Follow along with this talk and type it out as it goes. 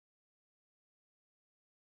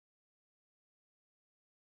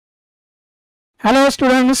Hello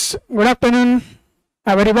students, good afternoon.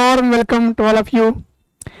 A very warm welcome to all of you.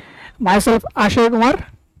 Myself Ashay Kumar,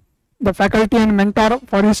 the faculty and mentor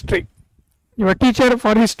for history, your teacher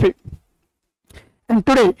for history. And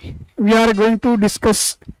today we are going to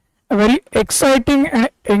discuss a very exciting and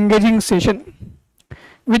engaging session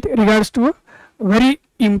with regards to a very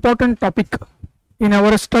important topic in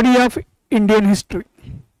our study of Indian history.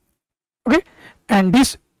 Okay, and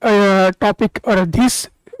this topic or this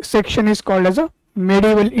section is called as a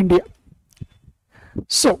medieval India.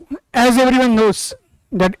 So as everyone knows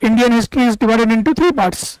that Indian history is divided into three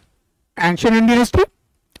parts: ancient Indian history,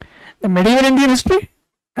 the medieval Indian history,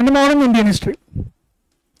 and the modern Indian history.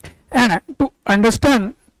 And to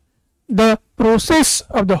understand the process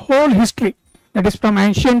of the whole history, that is from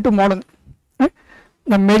ancient to modern,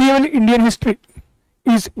 the medieval Indian history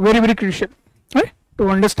is very crucial. To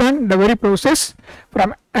understand the very process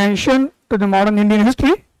from ancient to the modern Indian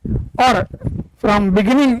history, or from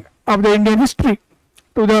beginning of the Indian history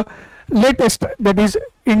to the latest, that is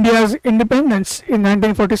India's independence in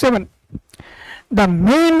 1947, the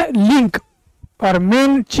main link or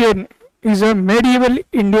main chain is a medieval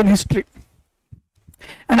Indian history.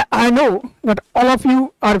 And I know that all of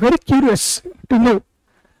you are very curious to know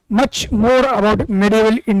much more about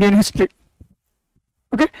medieval Indian history.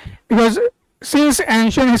 Okay, because since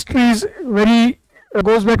ancient history is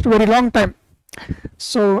goes back to very long time,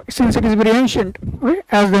 so since it is very ancient, okay,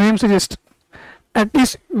 as the name suggests, at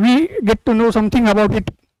least we get to know something about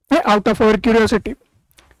it out of our curiosity.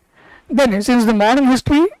 Then since the modern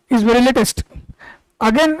history is very latest,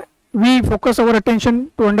 again we focus our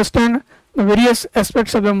attention to understand the various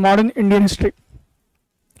aspects of the modern Indian history.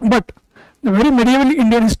 But the very medieval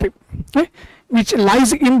Indian history, which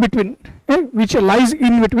lies in between,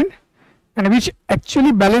 and which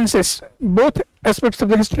actually balances both aspects of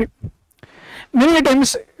the history. Many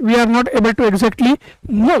times we are not able to exactly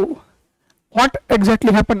know what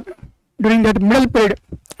exactly happened during that middle period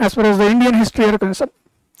as far as the Indian history are concerned.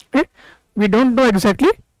 We don't know exactly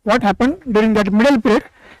what happened during that middle period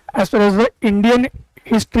as far as the Indian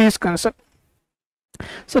history is concerned.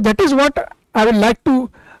 So that is what I would like to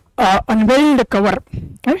unveil the cover.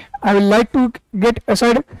 I would like to get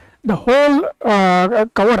aside the whole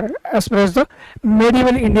cover as far as the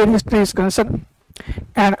medieval Indian history is concerned,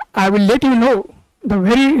 and I will let you know the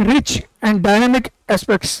very rich and dynamic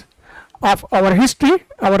aspects of our history,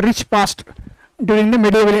 our rich past during the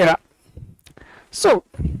medieval era. So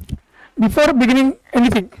before beginning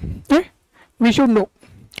anything, we should know,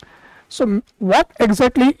 so what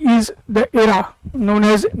exactly is the era known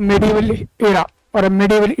as medieval era or a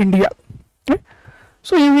medieval India.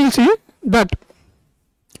 So you will see that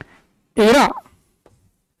era,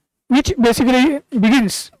 which basically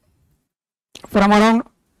begins from around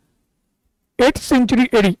 8th century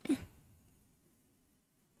AD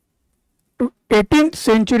to 18th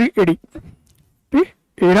century AD.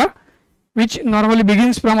 Era which normally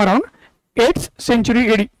begins from around 8th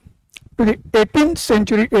century AD to the 18th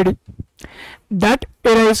century AD. That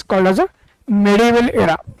era is called as a medieval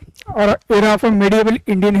era or era of a medieval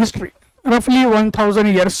Indian history, roughly 1000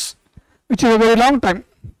 years, which is a very long time.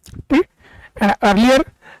 And earlier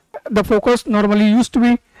the focus normally used to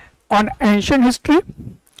be on ancient history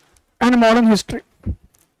and modern history.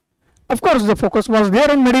 Of course the focus was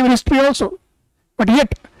there on medieval history also, but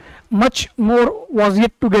yet much more was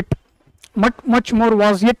yet to get, much more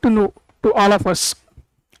was yet to know to all of us.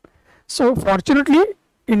 So fortunately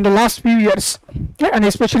in the last few years, and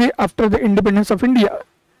especially after the independence of India,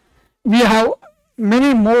 we have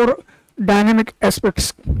many more dynamic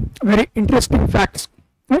aspects, very interesting facts,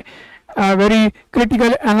 very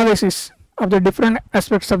critical analysis of the different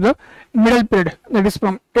aspects of the middle period, that is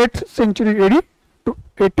from 8th century AD to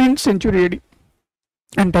 18th century AD,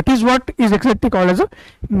 and that is what is exactly called as a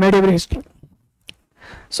medieval history.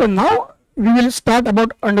 So now we will start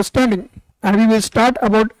about understanding, and we will start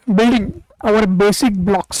about building our basic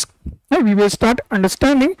blocks. We will start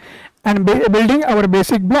understanding and building our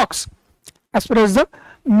basic blocks as far as the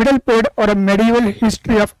middle period or a medieval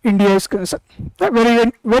history of India is concerned. A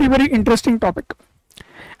very interesting topic,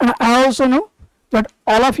 and I also know that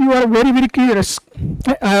all of you are very curious.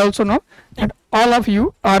 I also know that all of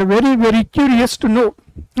you are very curious to know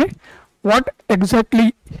what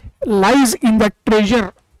exactly lies in the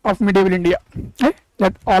treasure of medieval India.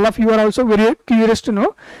 That all of you are also very curious to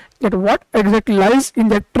know that what exactly lies in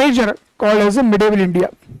the treasure called as a medieval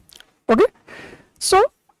India. Okay,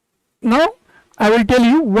 so now I will tell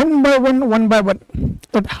you one by one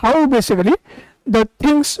that how basically the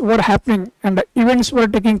things were happening and the events were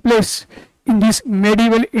taking place in this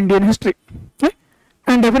medieval Indian history.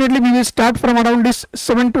 And definitely we will start from around this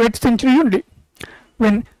 7th to 8th century only.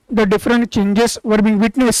 when the different changes were being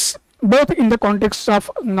witnessed both in the context of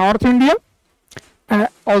North India and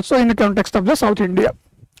also in the context of the South India.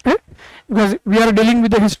 Okay? Because we are dealing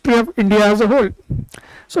with the history of India as a whole,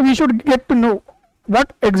 so we should get to know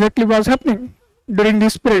what exactly was happening during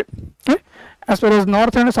this period, okay, as far as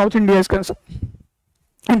North and South India is concerned.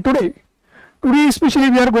 And today especially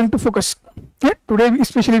we are going to focus, okay,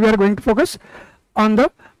 on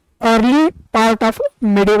the early part of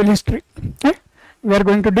medieval history. Okay? We are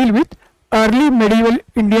going to deal with early medieval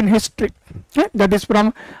Indian history, okay, that is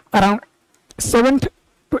from around 7th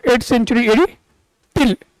to 8th century AD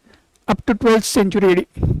till up to 12th century AD.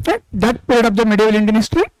 Okay? That period of the medieval Indian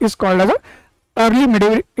history is called as a early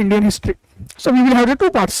medieval Indian history. So we will have the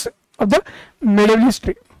two parts of the medieval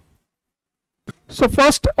history. So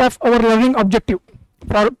first of our learning objective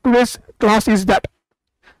for today's class is that,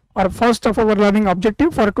 or first of our learning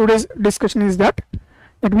objective for today's discussion is that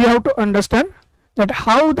we have to understand that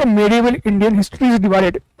how the medieval Indian history is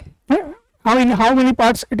divided, in how many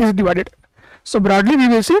parts it is divided. So broadly we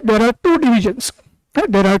will see there are two divisions.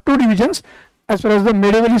 There are two divisions as far as the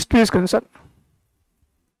medieval history is concerned.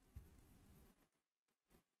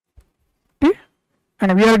 Okay?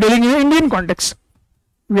 And we are dealing in an Indian context.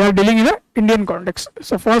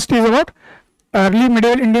 So first is about early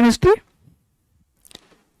medieval Indian history.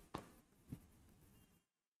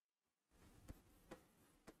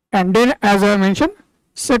 And then, as I mentioned,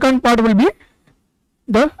 second part will be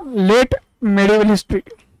the late medieval history.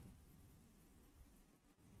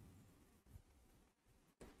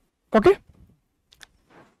 Okay,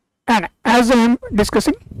 and as I am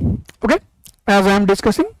discussing,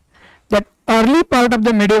 that early part of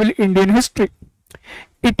the medieval Indian history,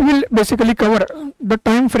 it will basically cover the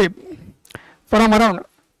time frame from around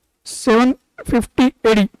 750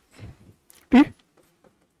 AD, okay,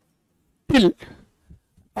 till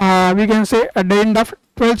we can say at the end of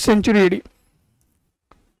 12th century AD.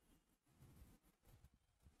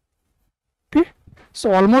 Okay,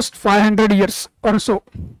 so almost 500 years or so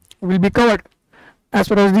will be covered as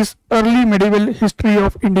far as this early medieval history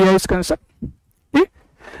of India is concerned. Okay?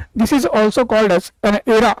 This is also called as an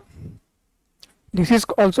era.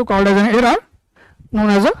 Known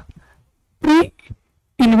as a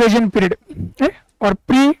pre-invasion period, okay, or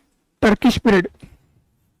pre-Turkish period.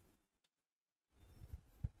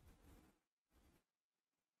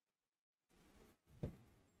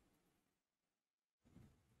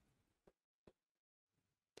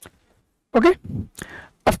 Okay,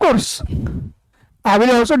 of course, I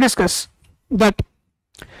will also discuss that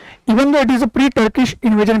even though it is a pre-Turkish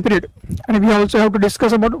invasion period, and we also have to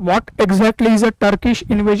discuss about what exactly is a Turkish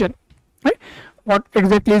invasion. Right? What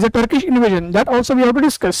exactly is a Turkish invasion? That also we have to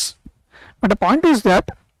discuss. But the point is that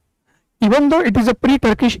even though it is a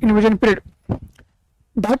pre-Turkish invasion period,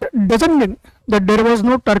 that doesn't mean that there was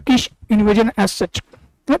no Turkish invasion as such.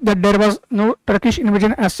 It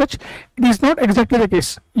is not exactly the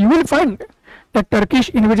case. You will find that Turkish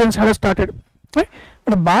invasions have started, right?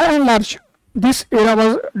 But by and large, this era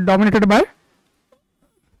was dominated by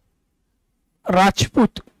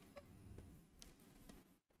Rajput.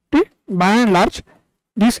 Okay? By and large,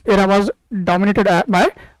 this era was dominated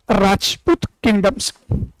by Rajput kingdoms.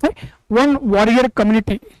 Okay? One warrior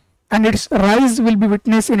community and its rise will be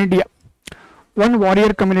witnessed in India.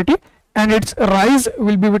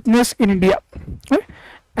 Okay?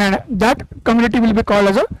 And that community will be called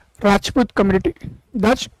as a Rajput community.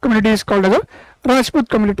 That community is called as a Rajput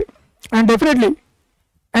community. And definitely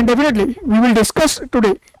we will discuss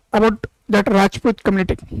today about that Rajput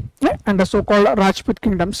community, okay, and the so-called Rajput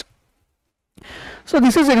kingdoms. So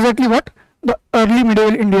this is exactly what the early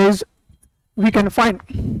medieval India is we can find.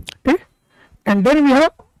 Okay? And then we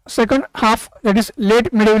have second half, that is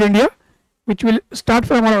late medieval India, which will start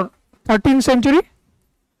from around 13th century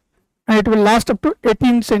and it will last up to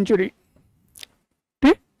 18th century.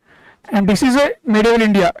 Okay? And this is a medieval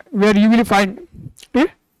India where you will find,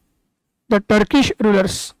 okay, the Turkish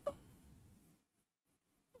rulers.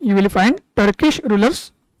 You will find Turkish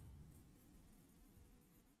rulers,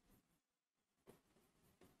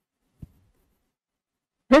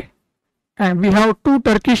 okay, and we have two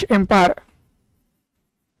Turkish empire.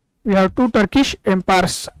 We have two Turkish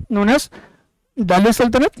empires known as Delhi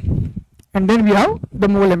Sultanate, and then we have the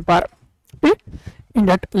Mughal Empire. Okay? In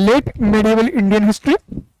that late medieval Indian history,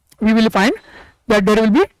 we will find that there will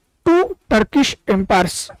be two Turkish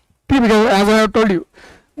empires. Okay? Because as I have told you,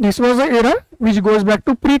 this was an era which goes back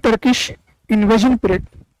to pre-Turkish invasion period.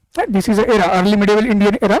 This is an era, early medieval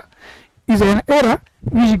Indian era is an era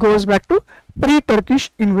which goes back to pre-Turkish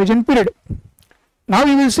invasion period. Now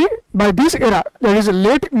you will see by this era, there is a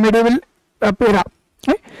late medieval era,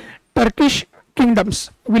 okay, Turkish kingdoms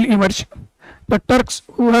will emerge. The Turks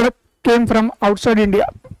who had came from outside India,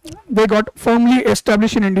 they got firmly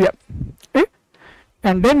established in India. Okay?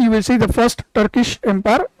 And then you will see the first Turkish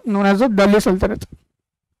empire known as the Delhi Sultanate.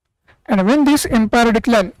 And when this empire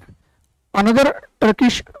declined, another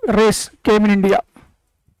Turkish race came in India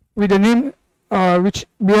with a name which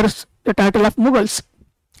bears the title of Mughals,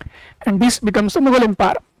 and this becomes the Mughal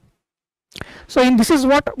Empire. So this is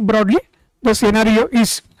what broadly the scenario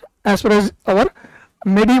is as far as our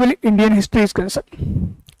medieval Indian history is concerned.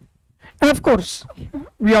 And of course,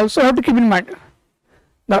 we also have to keep in mind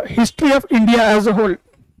the history of India as a whole,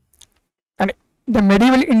 and the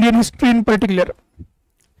medieval Indian history in particular.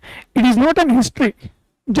 It is not an history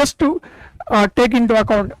just to take into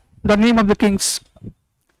account the name of the kings.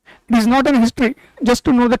 It is not an history just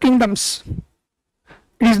to know the kingdoms.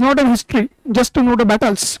 It is not an history just to know the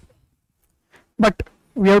battles. But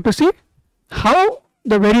we have to see how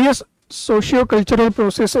the various socio-cultural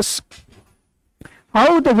processes,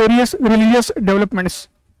 how the various religious developments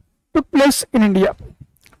took place in India.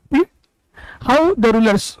 How the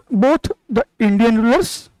rulers, both the Indian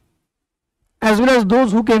rulers as well as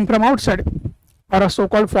those who came from outside, or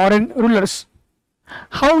so-called foreign rulers,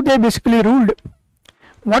 how they basically ruled,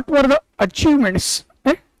 what were the achievements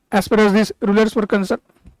as far as these rulers were concerned,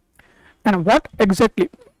 and what exactly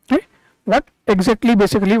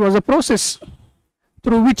basically was the process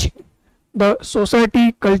through which the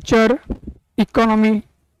society, culture, economy,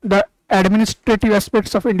 the administrative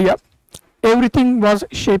aspects of India, everything was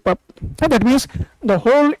shaped up. That means the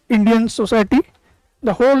whole Indian society,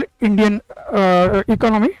 the whole Indian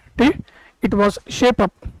economy, it was shaped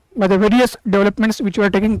up by the various developments which were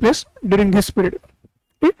taking place during this period.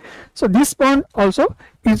 So this point also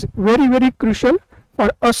is very, very crucial for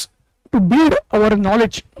us to build our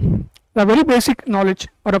knowledge, the very basic knowledge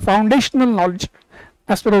or a foundational knowledge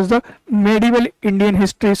as far as the medieval Indian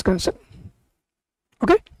history is concerned.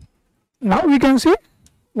 Okay, now we can see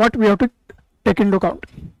what we have to take into account.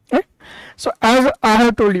 Okay? So as I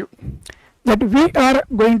have told you that we are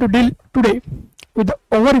going to deal today with the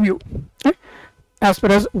overview as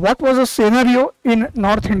far as what was the scenario in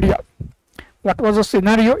North India. What was the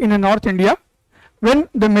scenario in North India when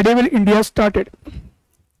the medieval India started.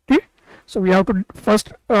 Okay? So we have to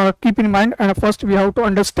first keep in mind, and first we have to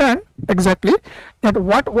understand exactly that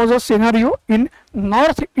what was the scenario in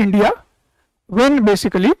North India when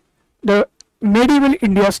basically the medieval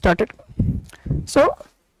India started. So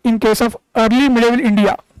in case of early medieval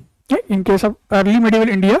India, okay, in case of early medieval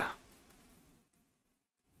India,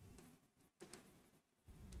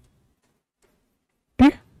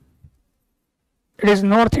 okay, it is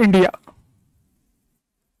North India.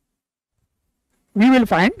 We will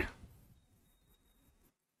find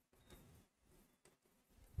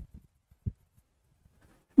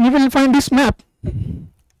this map,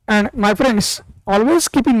 and my friends, always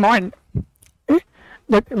keep in mind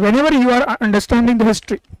that whenever you are understanding the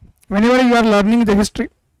history, whenever you are learning the history,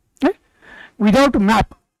 without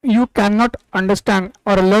map you cannot understand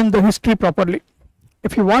or learn the history properly.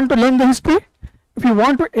 If you want to learn the history, if you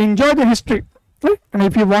want to enjoy the history, and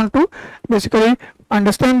if you want to basically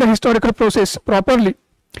understand the historical process properly,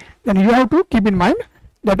 then you have to keep in mind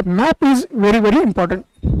that map is very, very important.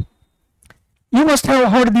 You must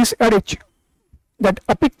have heard this adage that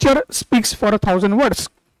a picture speaks for 1,000 words.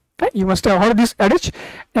 You must have heard this adage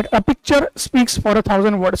that a picture speaks for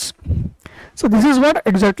 1,000 words. So this is what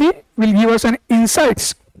exactly will give us an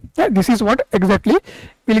insights. This is what exactly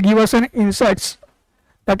will give us an insights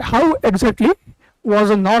that how exactly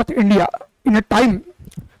was North India in a time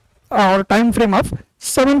or time frame of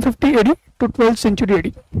 750 AD to 12th century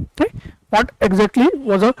AD. Okay? What exactly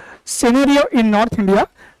was a scenario in North India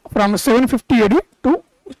from 750 AD to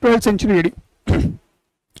 12th century AD.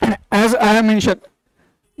 And as I have mentioned,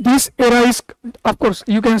 this era is, of course,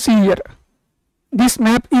 you can see here, this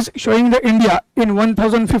map is showing the India in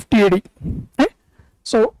 1050 AD. Okay?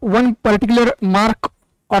 So one particular mark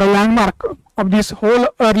or a landmark of this whole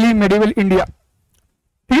early medieval India,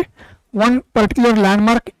 okay? One particular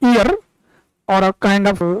landmark year or a kind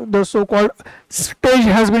of the so-called stage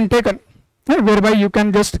has been taken, okay? Whereby you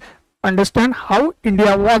can just understand how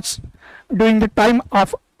India was during the time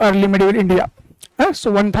of early medieval India.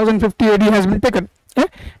 So 1050 AD has been taken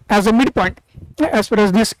as a midpoint as far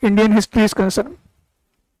as this Indian history is concerned.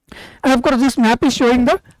 And of course this map is showing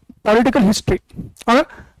the political history or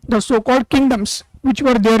the so-called kingdoms which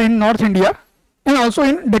were there in North India and also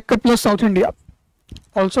in Deccan plus South India.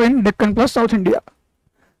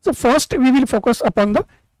 So first we will focus upon the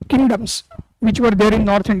kingdoms which were there in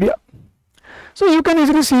North India. So you can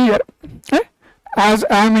easily see here, as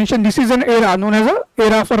I have mentioned, this is an era known as a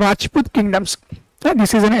era for Rajput kingdoms.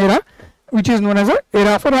 This is an era which is known as a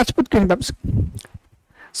era for Rajput kingdoms.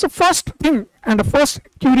 So first thing and the first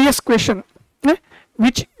curious question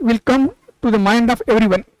which will come to the mind of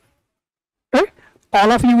everyone,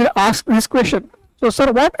 all of you will ask this question. So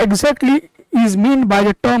sir, what exactly is meant by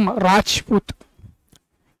the term Rajput?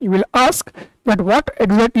 You will ask that what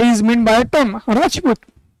exactly is meant by the term Rajput.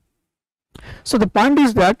 So the point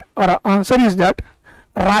is that, or our answer is that,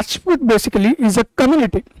 Rajput basically is a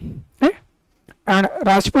community, and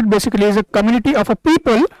Rajput basically is a community of a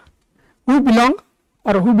people who belong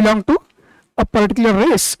to a particular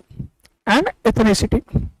race and ethnicity.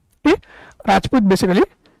 Rajput basically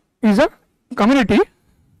is a community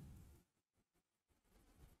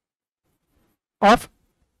of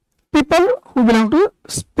people who belong to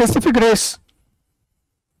specific race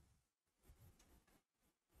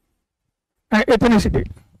and ethnicity.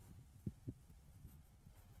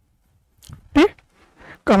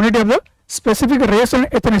 Community of the specific race and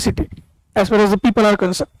ethnicity as far as the people are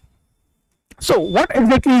concerned. So what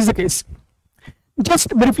exactly is the case? Just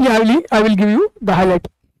briefly I will give you the highlight.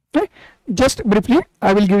 Just briefly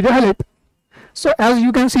I will give you the highlight. So as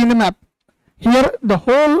you can see in the map, here the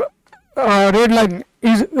whole red line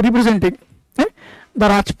is representing the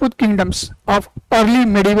Rajput kingdoms of early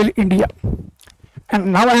medieval India.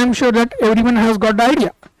 And now I am sure that everyone has got the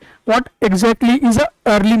idea what exactly is the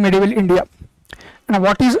early medieval India and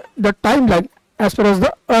what is the timeline as far as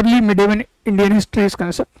the early medieval Indian history is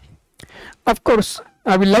concerned. Of course,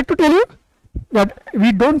 I will like to tell you that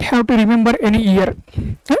we don't have to remember any year.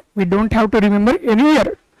 We don't have to remember any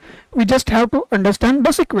year. We just have to understand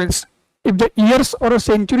the sequence. If the years or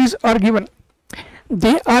centuries are given,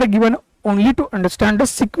 they are given only to understand the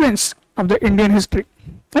sequence of the Indian history.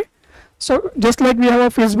 So just like we have a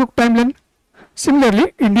Facebook timeline,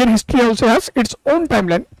 similarly Indian history also has its own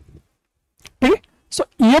timeline. So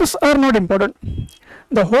years are not important.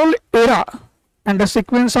 The whole era and the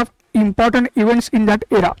sequence of important events in that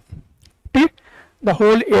era. The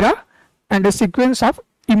whole era and the sequence of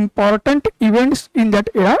important events in that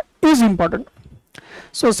era is important.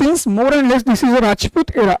 So since more or less this is a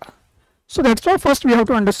Rajput era, so that's why first we have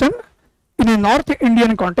to understand in a North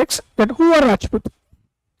Indian context that who are Rajput.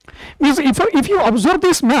 Means if you observe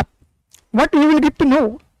this map, what you will get to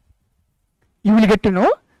know? You will get to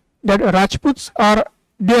know that Rajputs are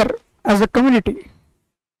there as a community,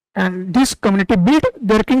 and this community built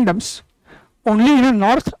their kingdoms only in the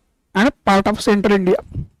north and a part of central India.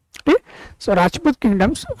 So Rajput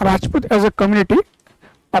kingdoms, Rajput as a community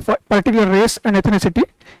of a particular race and ethnicity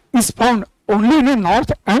is found only in the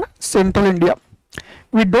north and central India.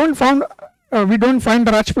 We don't find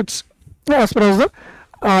the Rajputs as far as the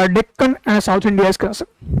Deccan and South India is concerned.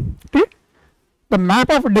 The map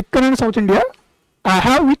of Deccan and South India I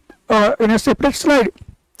have it in a separate slide,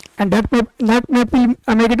 and that map will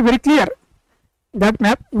make it very clear. That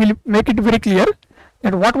map will make it very clear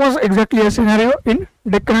that what was exactly a scenario in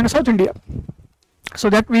Deccan and South India. So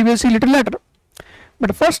that we will see little later.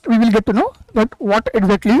 But first we will get to know that what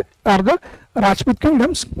exactly are the Rajput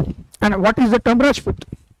kingdoms and what is the term Rajput.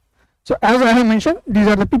 So as I have mentioned, these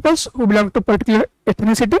are the peoples who belong to particular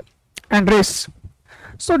ethnicity and race.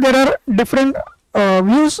 So there are different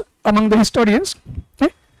views among the historians.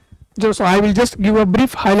 So I will just give a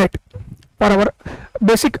brief highlight for our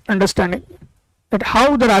basic understanding that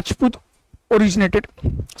how the Rajput originated.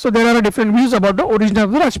 So there are different views about the origin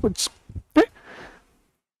of the Rajputs.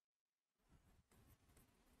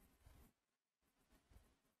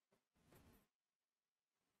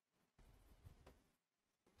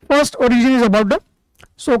 First origin is about the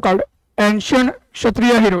so-called ancient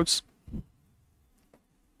Kshatriya heroes.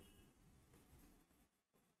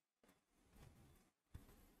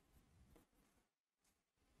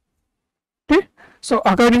 So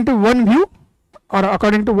according to one view, or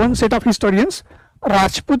according to one set of historians,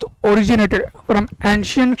 Rajput originated from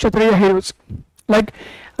ancient Kshatriya heroes like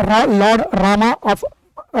Lord Rama of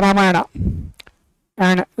Ramayana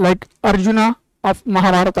and like Arjuna of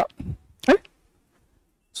Mahabharata.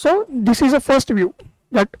 So this is the first view,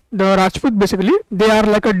 that the Rajput basically they are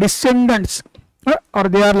like a descendants, or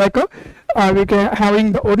they are like a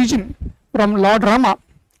having the origin from Lord Rama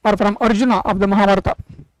or from Arjuna of the Mahabharata.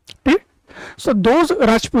 So those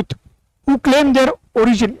Rajput who claim their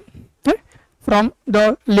origin from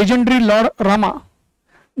the legendary Lord Rama,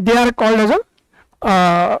 they are called as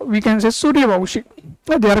a we can say Suryavamshi.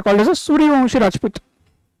 They are called as a Suryavamshi Rajput.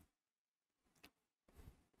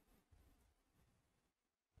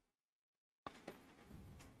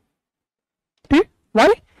 Why?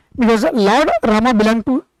 Because Lord Rama belonged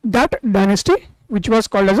to that dynasty which was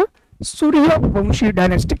called as a Surya Vamshi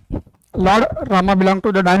dynasty. Lord Rama belonged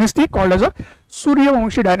to the dynasty called as a Surya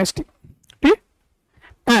Vamshi dynasty. Okay?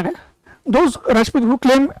 And those Rajputs who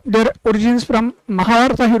claim their origins from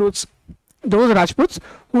Mahabharata heroes, those Rajputs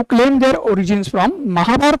who claim their origins from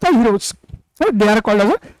Mahabharata heroes, they are called as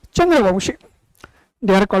a Chandravamshi.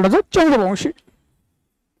 They are called as a Chandravamshi.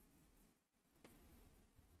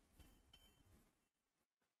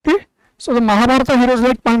 Okay? So the Mahabharata heroes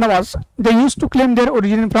like Pandavas, they used to claim their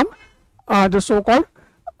origin from the so-called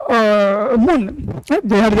moon.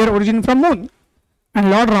 They had their origin from moon. And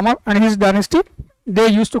Lord Rama and his dynasty, they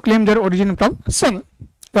used to claim their origin from sun.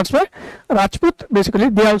 That's why Rajput, basically,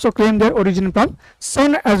 they also claim their origin from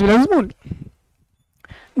sun as well as moon.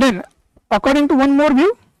 Then, according to one more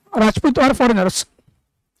view, Rajput are foreigners.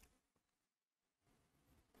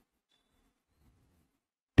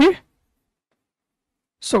 Okay?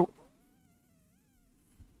 So,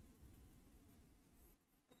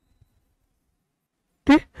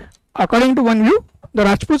 okay, according to one view, the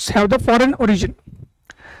Rajputs have the foreign origin.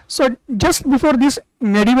 So, just before this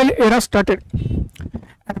medieval era started,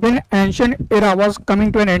 and when ancient era was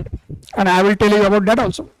coming to an end, and I will tell you about that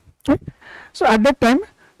also. Okay? So, at that time,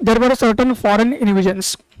 there were certain foreign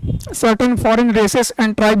invasions, certain foreign races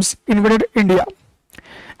and tribes invaded India,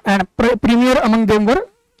 and premier among them were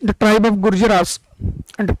the tribe of Gurjaras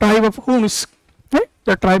and the tribe of Huns. Okay?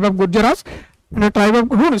 The tribe of Gurjaras and the tribe of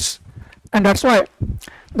Huns, and that's why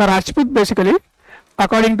the Rajput, basically,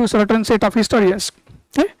 according to certain set of historians,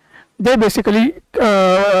 okay, they basically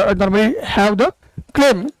normally have the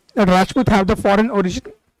claim that Rajput have the foreign origin.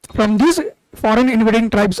 From these foreign invading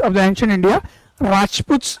tribes of the ancient India,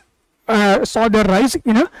 Rajputs saw their rise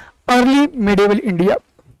in a early medieval India.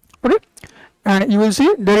 Okay? And you will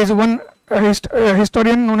see there is one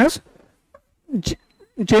historian known as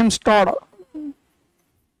James Todd.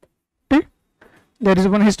 Okay? There is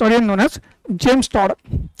one historian known as James Todd.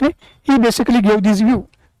 Okay? He basically gave this view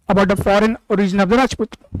about the foreign origin of the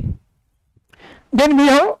Rajput. Then we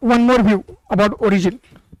have one more view about origin.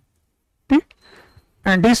 Okay?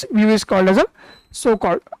 And this view is called as a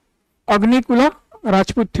so-called Agnikula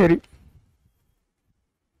Rajput theory.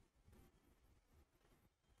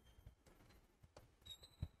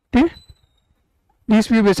 Okay? This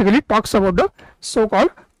view basically talks about the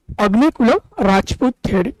so-called Agnikula Rajput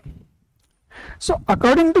theory. So,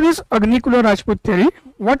 according to this Agnikula Rajput theory,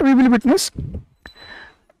 what we will witness?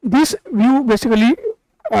 This view basically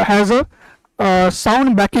has a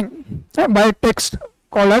sound backing by a text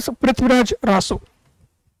called as Prithviraj Raso.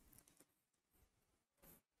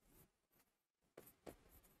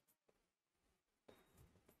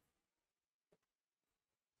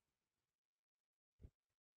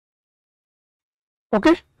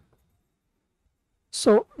 Okay,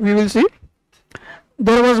 so we will see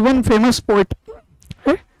there was one famous poet,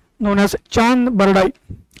 okay, known as Chand Bardai,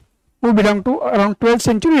 who belonged to around 12th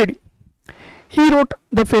century AD. He wrote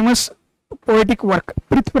the famous poetic work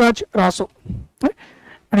Prithviraj Raso, okay?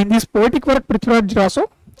 And in this poetic work Prithviraj Raso,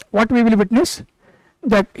 what we will witness,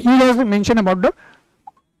 that he has mentioned about the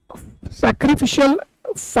sacrificial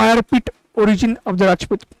fire pit origin of the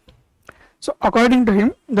Rajput. So, according to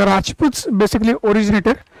him, the Rajputs basically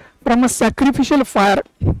originated from a sacrificial fire.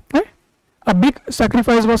 Okay? A big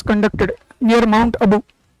sacrifice was conducted near Mount Abu.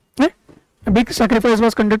 Okay? A big sacrifice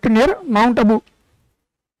was conducted near Mount Abu,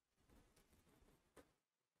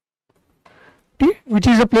 okay? Which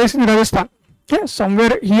is a place in Rajasthan. Okay?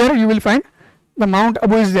 Somewhere here you will find the Mount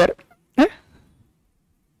Abu is there. Okay?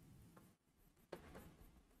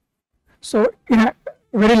 So, in a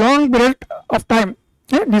very long period of time,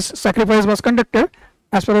 okay, this sacrifice was conducted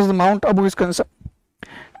as far as the Mount Abu is concerned,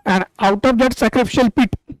 and out of that sacrificial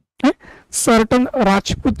pit, okay, certain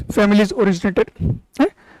Rajput families originated.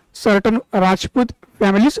 Okay, certain Rajput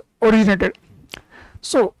families originated.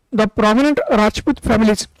 So, the prominent Rajput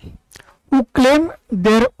families who claim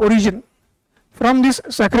their origin from this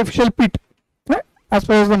sacrificial pit, okay, as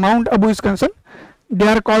far as the Mount Abu is concerned, they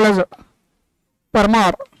are called as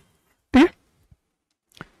Parmar. Okay?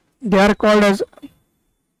 They are called as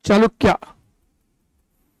Chalukya,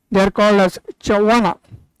 they are called as Chawana,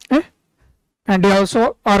 okay? And they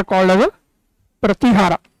also are called as a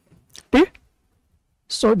Pratihara. Okay?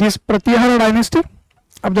 So, this Pratihara dynasty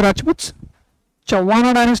of the Rajputs,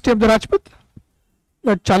 Chawana dynasty of the Rajput,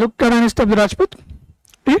 the Chalukya dynasty of the Rajput,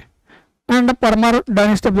 okay? And the Parmar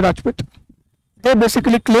dynasty of the Rajput, they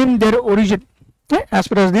basically claim their origin, okay, as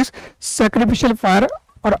far as this sacrificial fire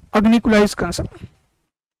or Agnikula is concerned.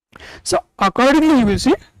 So, accordingly, you will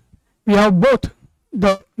see we have both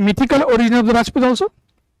the mythical origin of the Rajput also,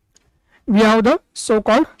 we have the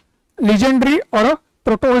so-called legendary or a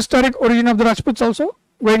proto-historic origin of the Rajputs also,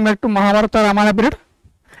 going back to Mahabharata Ramayana period,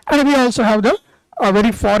 and we also have the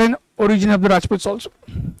very foreign origin of the Rajputs also.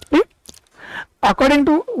 Okay? According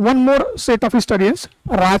to one more set of historians,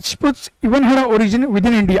 Rajputs even had an origin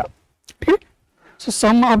within India. Okay? So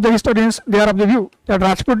some of the historians, they are of the view that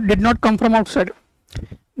Rajput did not come from outside.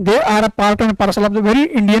 They are a part and parcel of the very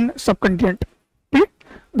Indian subcontinent. Okay?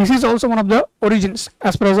 This is also one of the origins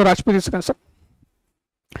as far as the Rajput is concerned.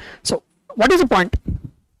 So what is the point?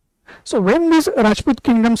 So when these Rajput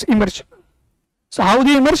kingdoms emerge, so how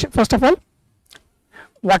they emerge? First of all,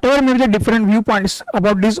 whatever may be the different viewpoints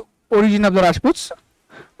about this origin of the Rajputs,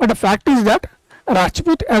 but the fact is that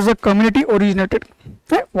Rajput as a community originated.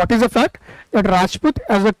 Okay? What is the fact? That Rajput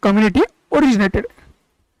as a community originated.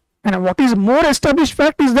 And what is more established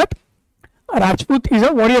fact is that Rajput is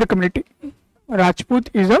a warrior community. Rajput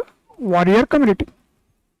is a warrior community.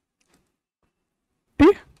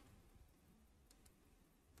 Okay?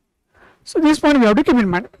 So this point we have to keep in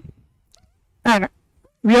mind. And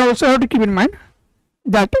we also have to keep in mind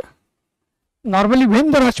that normally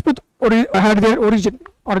when the Rajput had their origin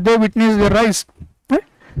or they witnessed their rise, okay?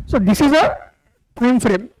 So this is a time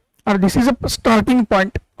frame, or this is a starting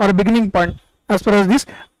point or a beginning point as far as this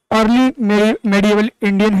early medieval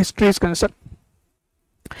Indian history is concerned,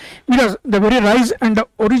 because the very rise and the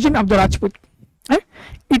origin of the Rajput, okay?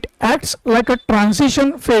 It acts like a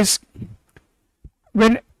transition phase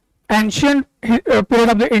when ancient period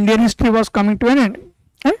of the Indian history was coming to an end.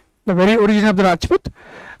 Okay? The very origin of the Rajput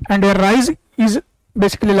and their rise is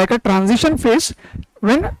basically like a transition phase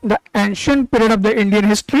when the ancient period of the Indian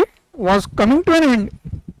history was coming to an end,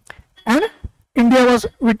 and India was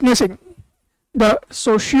witnessing the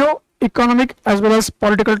socio-economic as well as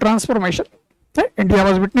political transformation. Okay? India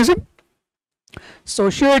was witnessing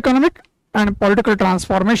socio-economic and political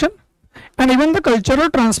transformation, and even the cultural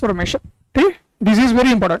transformation. Okay? This is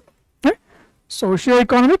very important. Okay?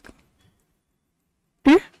 Socio-economic,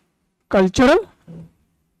 okay? Cultural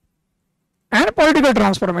and political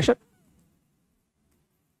transformation.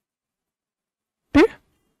 Okay?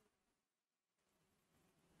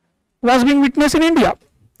 Was being witnessed in India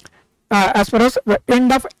as far as the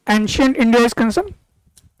end of ancient India is concerned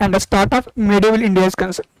and the start of medieval India is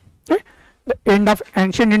concerned. Okay? The end of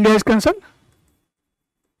ancient India is concerned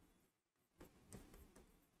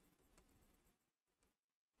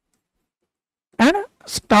and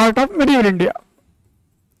start of medieval India.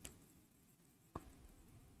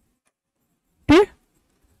 Okay?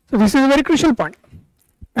 So this is a very crucial point,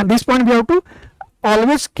 and this point we have to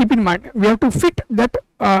always keep in mind. We have to fit that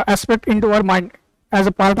aspect into our mind as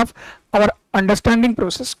a part of our understanding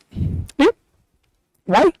process. Okay?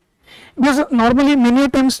 Why? Because normally many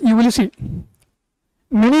times you will see,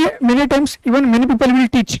 many times even many people will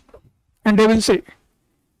teach and they will say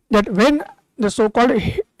that when the so-called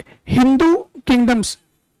Hindu kingdoms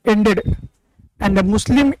ended and the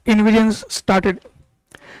Muslim invasions started,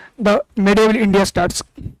 the medieval India starts.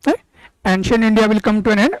 Okay? Ancient India will come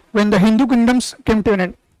to an end when the Hindu kingdoms came to an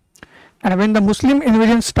end, and when the Muslim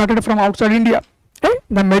invasions started from outside India, okay,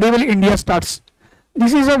 the medieval India starts.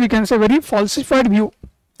 This is a, we can say, very falsified view.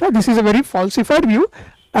 Okay? This is a very falsified view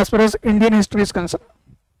as far as Indian history is concerned.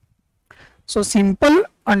 So simple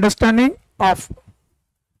understanding of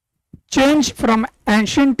change from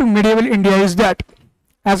ancient to medieval India is that,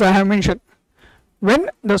 as I have mentioned,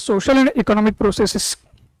 when the social and economic processes,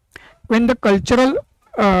 when the cultural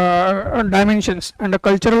dimensions and the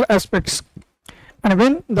cultural aspects, and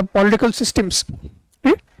when the political systems,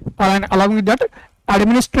 okay, and along with that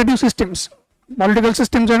administrative systems, political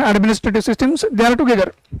systems and administrative systems, they are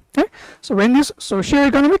together. Okay? So when this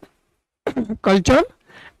socio-economic, cultural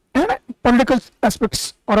and political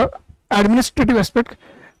aspects or administrative aspect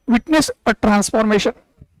witness a transformation,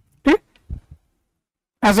 okay,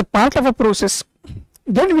 as a part of a process,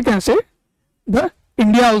 then we can say the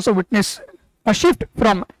India also witness a shift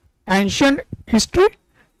from ancient history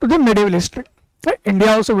to the medieval history. Okay?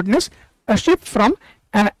 India also witness a shift from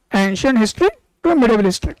an ancient history to a medieval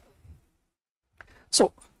history.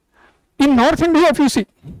 So in North India, if you see,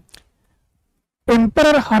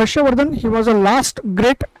 Emperor Harshavardhan, he was the last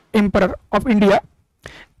great emperor of India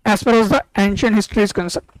as far as the ancient history is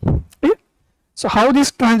concerned. Okay? So how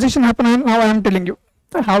this transition happened, now I am telling you.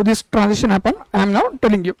 How this transition happened, I am now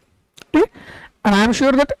telling you. Okay? And I am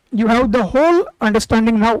sure that you have the whole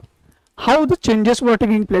understanding now how the changes were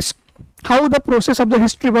taking place, how the process of the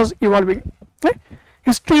history was evolving. Okay?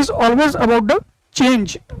 History is always about the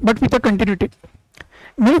change, but with a continuity.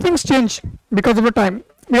 Many things change because of the time,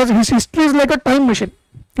 because his history is like a time machine.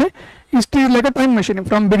 Okay? History is like a time machine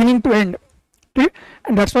from beginning to end. Okay?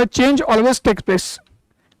 And that's why change always takes place.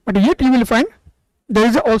 But yet you will find there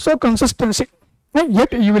is also consistency.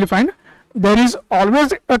 Yet you will find there is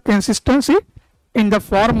always a consistency in the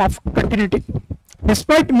form of continuity.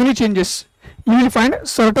 Despite many changes, you will find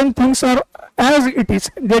certain things are as it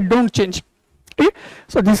is, they don't change. Okay?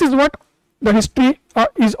 So this is what the history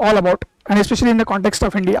is all about, and especially in the context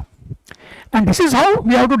of India. And this is how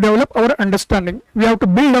we have to develop our understanding. We have to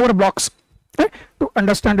build our blocks, okay, to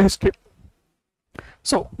understand the history.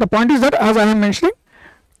 So the point is that, as I am mentioning,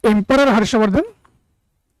 Emperor Harshavardhan,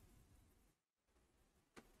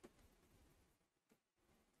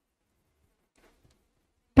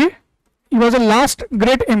 okay, he was the last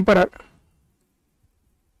great emperor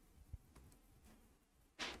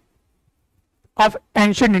of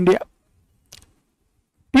ancient India,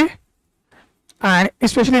 okay, and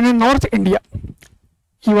especially in North India.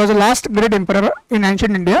 He was the last great emperor in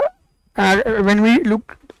ancient India. When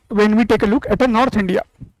we take a look at the North India,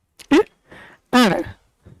 okay, and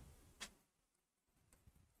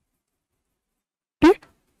okay,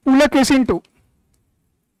 Pulakesin II,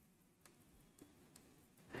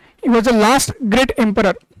 he was the last great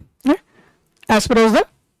emperor, okay, as far as the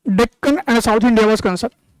Deccan and South India was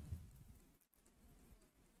concerned.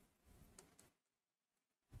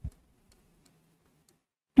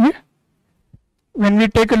 Okay. When we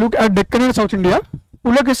take a look at Deccan and South India,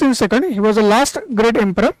 Pulakesin II, he was the last great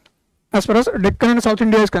emperor as far as Deccan and South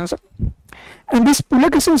India is concerned. And this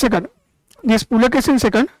Pulakesin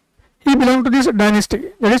II, he belonged to this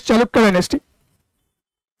dynasty, that is Chalukya dynasty.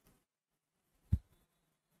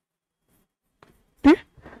 Okay.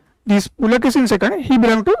 This Pulakesin II, he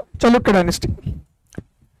belonged to Chalukya dynasty.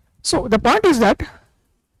 So the point is that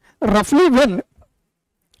roughly when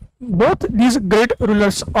both these great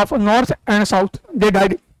rulers of North and South, they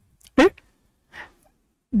died, okay,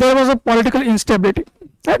 there was a political instability.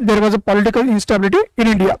 There was a political instability in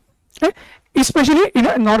India, okay, especially in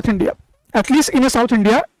North India. At least in South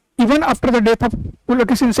India, even after the death of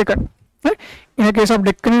Pulakesin II, okay, in the case of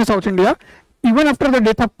Deccan and South India, even after the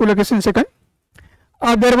death of Pulakesin II,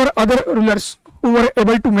 there were other rulers who were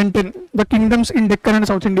able to maintain the kingdoms in Deccan and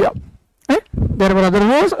South India. Okay. There were other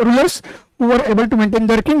rulers who were able to maintain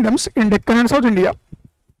their kingdoms in Deccan and South India.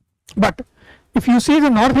 But if you see the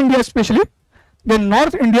North India especially, then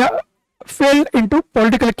North India fell into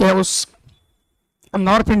political chaos.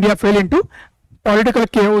 North India fell into political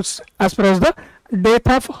chaos as far as the death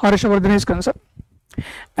of Harshavardhan is concerned.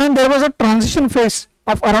 And there was a transition phase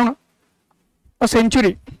of around a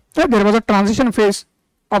century. Okay. There was a transition phase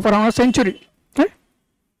of around a century. Okay.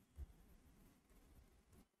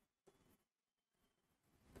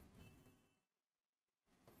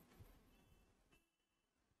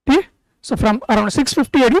 Okay. So from around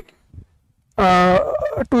 650 AD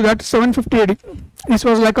to that 750 AD, this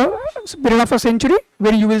was like a period of a century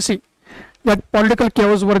where you will see that political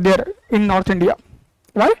chaos were there in North India.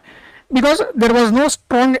 Why? Because there was no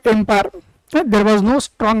strong empire. Okay? There was no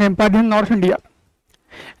strong empire in North India.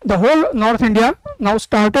 The whole North India now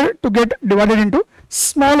started to get divided into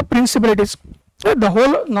small principalities. Okay? The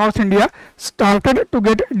whole North India started to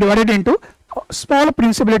get divided into small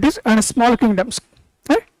principalities and small kingdoms.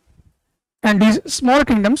 Okay? And these small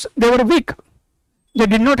kingdoms, they were weak. They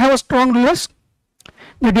did not have a strong rulers.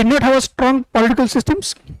 They did not have a strong political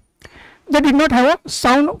systems. They did not have a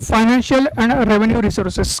sound financial and revenue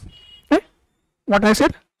resources. Okay? What I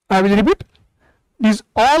said, I will repeat. These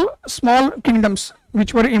all small kingdoms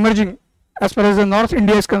which were emerging as far as the North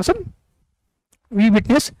India is concerned, we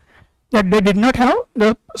witness that they did not have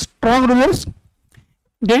the strong rulers.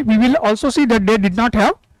 We will also see that they did not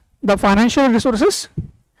have the financial resources,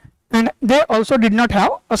 and they also did not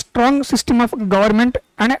have a strong system of government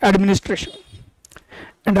and administration.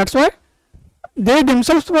 And that's why they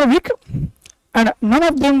themselves were weak, and none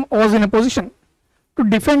of them was in a position to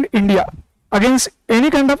defend India against any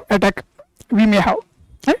kind of attack we may have.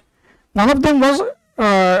 Okay? None of them was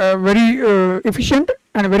very efficient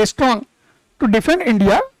and very strong to defend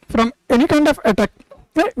India from any kind of attack,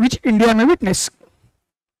 okay, which India may witness.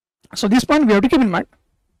 So this point we have to keep in mind.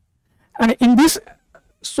 And in this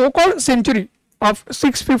so-called century of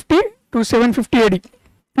 650 to 750 AD,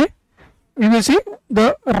 okay, we will see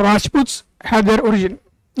the Rajputs have their origin.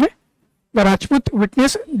 Okay? The Rajput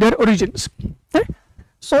witness their origins. Okay?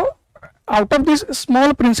 So out of these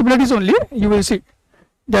small principalities only, you will see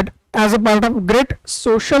that as a part of great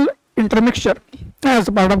social intermixture, as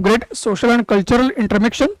a part of great social and cultural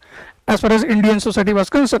intermixture, as far as Indian society was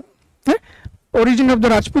concerned, okay, origin of the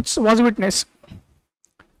Rajputs was witnessed.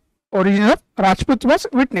 Origin of Rajputs was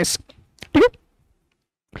witnessed. Okay?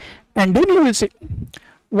 And then you will see,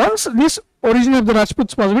 once this origin of the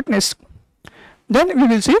Rajputs was witnessed, then we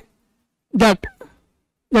will see that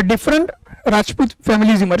the different Rajput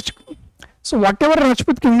families emerged. So whatever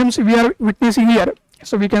Rajput kingdoms we are witnessing here,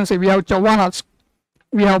 so we can say we have Chauhanas,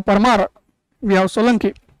 we have Parmar, we have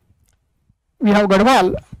Solanki, we have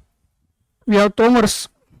Gadwal, we have Tomars,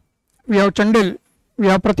 we have Chandel, we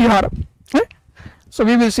have Pratihar. Okay? So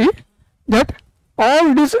we will see that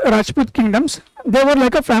all these Rajput kingdoms, they were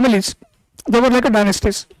like a families, they were like a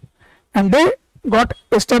dynasties, and they got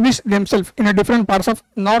established themselves in a different parts of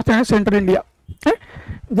North and Central India. Okay?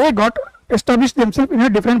 They got established themselves in a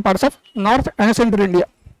different parts of North and Central India,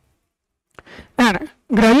 and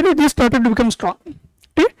gradually they started to become strong.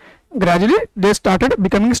 Okay? Gradually they started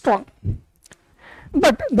becoming strong,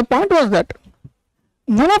 but the point was that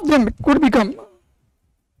none of them could become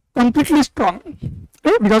completely strong.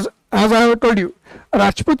 Okay? Because as I have told you,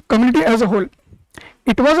 Rajput community as a whole,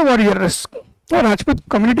 it was a warrior race. Rajput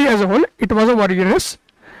community as a whole, it was a warrior race,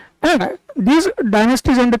 and these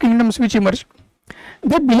dynasties and the kingdoms which emerged,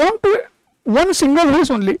 they belong to one single race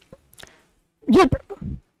only. Yet,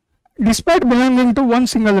 despite belonging to one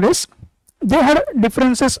single race, they had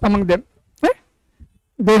differences among them. Okay?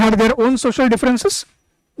 They had their own social differences,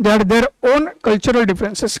 they had their own cultural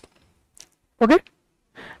differences. Okay?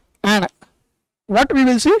 And what we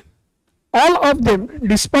will see, all of them,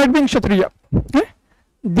 despite being Kshatriya, okay,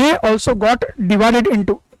 they also got divided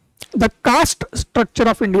into the caste structure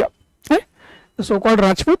of India. Okay? The so-called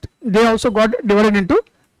Rajput, they also got divided into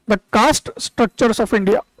the caste structures of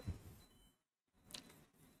India.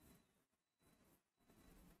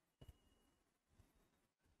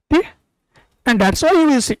 Okay? And that's why you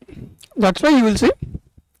will see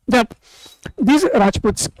that these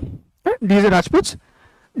Rajputs,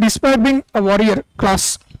 despite being a warrior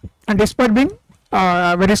class and despite being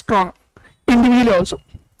very strong individually also,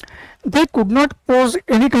 they could not pose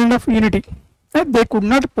any kind of unity. They could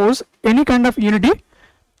not pose any kind of unity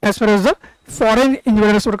as far as the foreign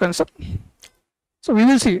invaders were concerned. So we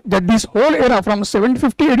will see that this whole era from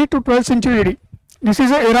 750 AD to 12th century AD, this is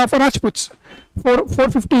an era for Rajputs, for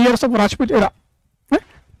 450 years of Rajput era. Okay?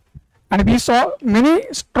 And we saw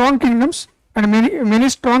many strong kingdoms and many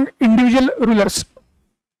strong individual rulers.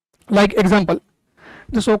 Like example,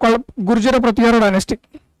 the so-called Gurjara Pratihara dynasty.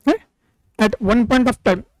 Okay? At one point of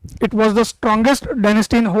time, it was the strongest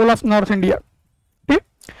dynasty in whole of North India. Okay?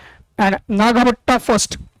 And Nagabhatta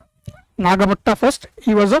first,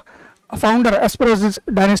 he was a founder as far as this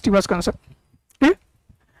dynasty was concerned. Okay?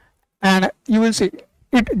 And you will see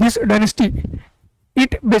this dynasty,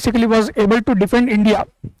 it basically was able to defend India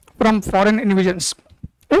from foreign invasions.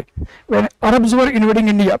 Okay? When Arabs were invading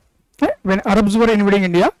India,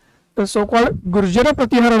 the so-called Gurjara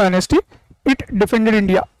Pratihara dynasty, it defended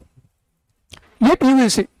India. Yet you will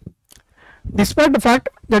see, despite the fact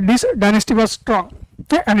that this dynasty was strong,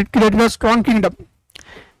 okay, and it created a strong kingdom,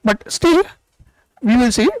 but still we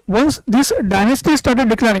will see once this dynasty started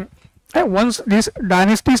declining,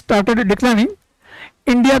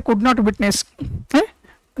 India could not witness, okay,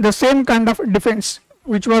 the same kind of defense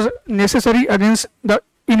which was necessary against the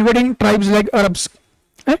invading tribes like Arabs,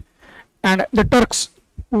 okay, and the Turks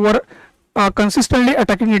who were consistently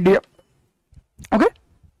attacking India. Okay,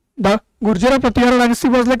 the Gurjara Pratihara dynasty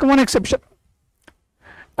was like one exception,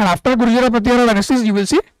 and after Gurjara Pratihara dynasties, you will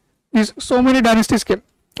see so many dynasties came.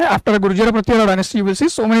 Okay? After Gurjara Pratihara dynasty, you will see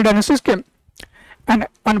so many dynasties came, and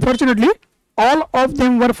unfortunately, all of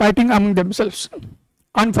them were fighting among themselves.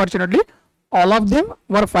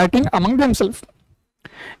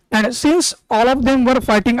 And since all of them were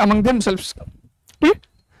fighting among themselves, okay,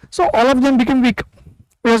 so all of them became weak,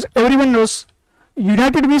 because everyone knows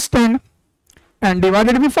united we stand and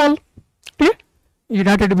divided we fall. Okay?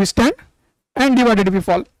 United we stand and divided we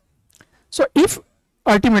fall. So if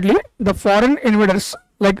ultimately the foreign invaders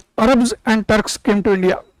like Arabs and Turks came to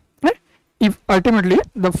India, okay? If ultimately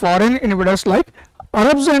the foreign invaders like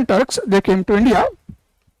Arabs and Turks, they came to India,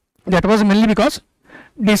 that was mainly because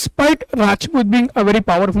despite Rajput being a very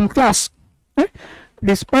powerful class, okay?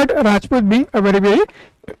 Despite Rajput being a very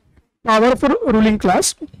powerful ruling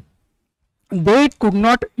class, they could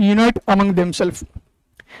not unite among themselves.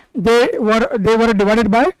 They were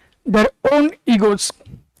divided by their own egos.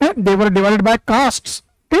 Okay? They were divided by castes.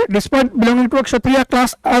 Okay? Despite belonging to a Kshatriya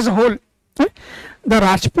class as a whole, okay? The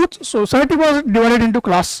Rajput society was divided into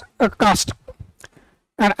caste,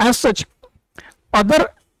 and as such, other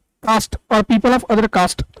caste or people of other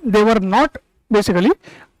caste, they were not basically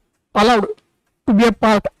allowed to be a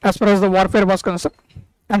part as far as the warfare was concerned.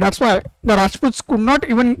 And that's why the Rajputs could not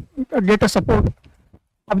even get a support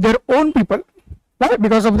of their own people. Why?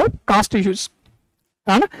 Because of the caste issues.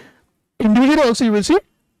 And individually also you will see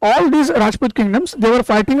all these Rajput kingdoms, they were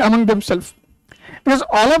fighting among themselves, because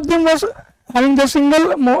all of them was having the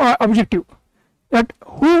single objective, that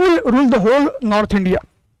who will rule the whole North India?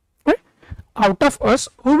 Okay? Out of us,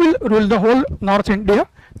 who will rule the whole North India?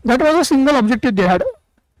 That was a single objective they had,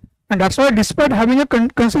 and that's why, despite having a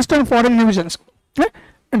consistent foreign invasions, okay?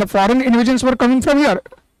 And the foreign invasions were coming from here.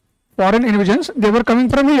 Foreign invasions, they were coming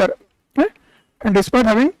from here. Okay? And despite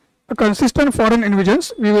having a consistent foreign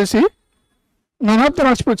invasions, we will see none of the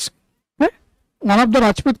Rajputs, okay? None of the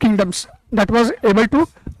Rajput kingdoms that was able to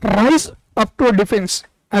rise up to a defense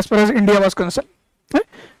as far as India was concerned. Okay?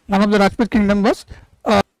 None of the Rajput kingdom was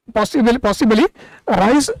possibly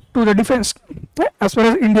rise to the defense, okay, as far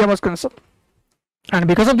as India was concerned. And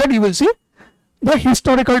because of that, you will see the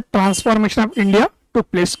historical transformation of India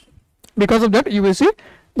took place. Because of that, you will see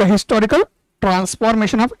the historical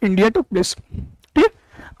transformation of India took place. Okay?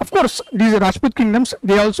 Of course, these Rajput kingdoms,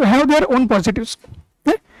 they also have their own positives.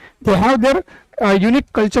 Okay? They have their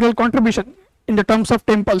unique cultural contribution in the terms of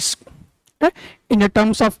temples, okay? In the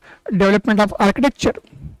terms of development of architecture,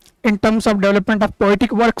 in terms of development of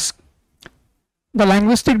poetic works, the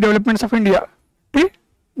linguistic developments of India, okay?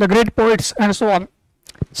 The great poets and so on.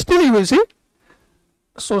 Still, you will see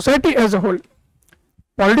society as a whole,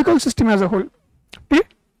 political system as a whole, okay?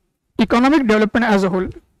 Economic development as a whole,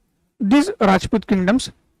 these Rajput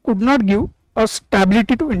kingdoms could not give a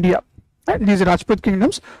stability to India. These Rajput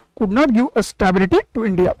kingdoms could not give a stability to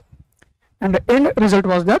India, and the end result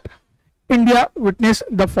was that India witnessed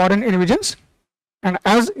the foreign invasions, and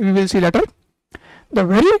as we will see later, the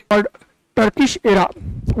very called Turkish era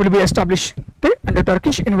will be established, okay? And the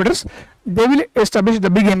Turkish invaders, they will establish the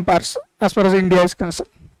big empires as far as India is concerned.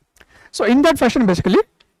 So in that fashion, basically,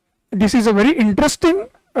 this is a very interesting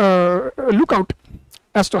lookout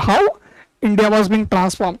as to how India was being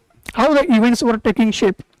transformed, how the events were taking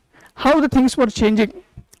shape, how the things were changing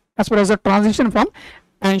as far as the transition from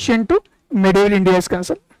ancient to medieval India is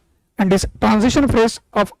concerned. And this transition phase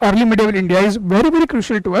of early medieval India is very, very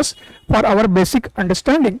crucial to us for our basic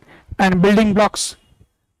understanding and building blocks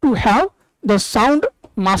to have the sound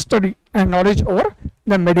mastery and knowledge over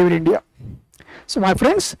the medieval India. So my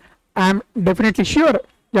friends, I am definitely sure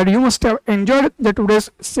that you must have enjoyed the today's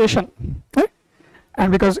session, okay?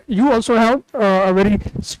 And because you also have a very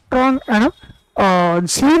strong and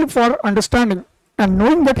zeal for understanding and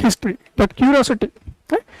knowing that history, that curiosity,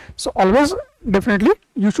 okay? So always definitely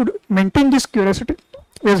you should maintain this curiosity,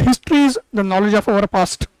 because history is the knowledge of our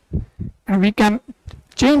past, and we can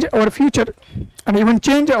change our future and even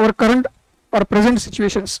change our current or present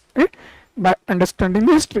situations, okay, by understanding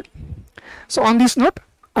the history. So on this note,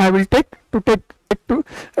 I will take the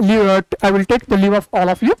leave of all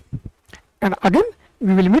of you, and again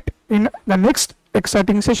we will meet in the next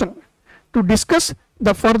exciting session to discuss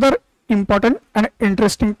the further important and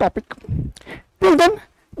interesting topic. Till then,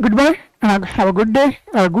 goodbye and have a good day,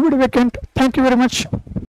 a good weekend. Thank you very much.